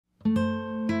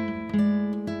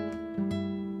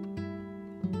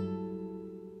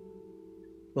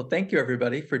Well, thank you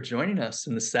everybody for joining us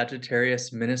in the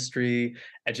Sagittarius Ministry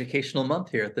Educational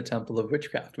Month here at the Temple of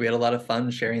Witchcraft. We had a lot of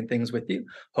fun sharing things with you.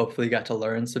 Hopefully, you got to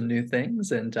learn some new things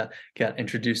and got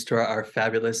introduced to our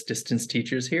fabulous distance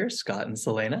teachers here, Scott and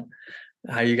Selena.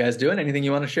 How are you guys doing? Anything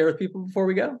you want to share with people before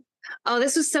we go? Oh,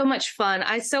 this was so much fun.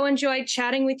 I so enjoyed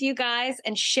chatting with you guys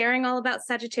and sharing all about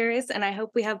Sagittarius. And I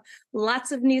hope we have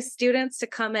lots of new students to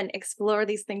come and explore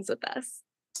these things with us.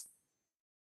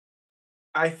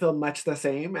 I feel much the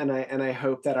same, and I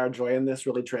hope that our joy in this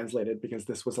really translated because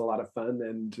this was a lot of fun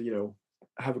and,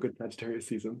 have a good Sagittarius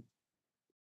season.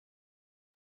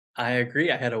 I agree.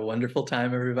 I had a wonderful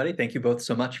time, everybody. Thank you both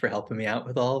so much for helping me out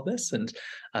with all of this. And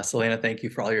Selena, thank you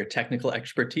for all your technical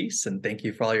expertise. And thank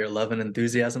you for all your love and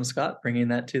enthusiasm, Scott, bringing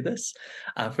that to this.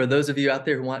 For those of you out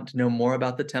there who want to know more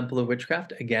about the Temple of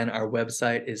Witchcraft, again, our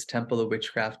website is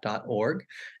templeofwitchcraft.org.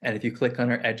 And if you click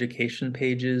on our education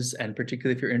pages, and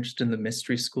particularly if you're interested in the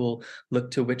mystery school,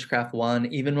 look to Witchcraft One.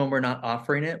 Even when we're not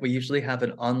offering it, we usually have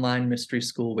an online mystery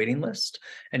school waiting list.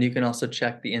 And you can also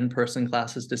check the in-person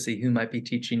classes to see who might be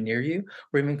teaching near you,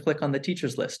 or even click on the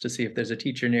teachers list to see if there's a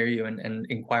teacher near you and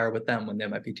inquire with them when they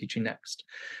might be teaching next.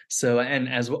 So, and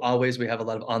as always, we have a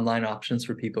lot of online options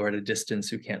for people who are at a distance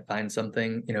who can't find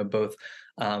something, both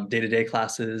day-to-day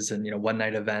classes and,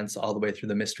 one-night events all the way through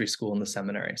the mystery school and the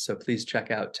seminary. So please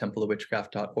check out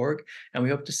templeofwitchcraft.org, and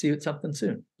we hope to see you at something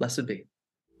soon. Blessed be.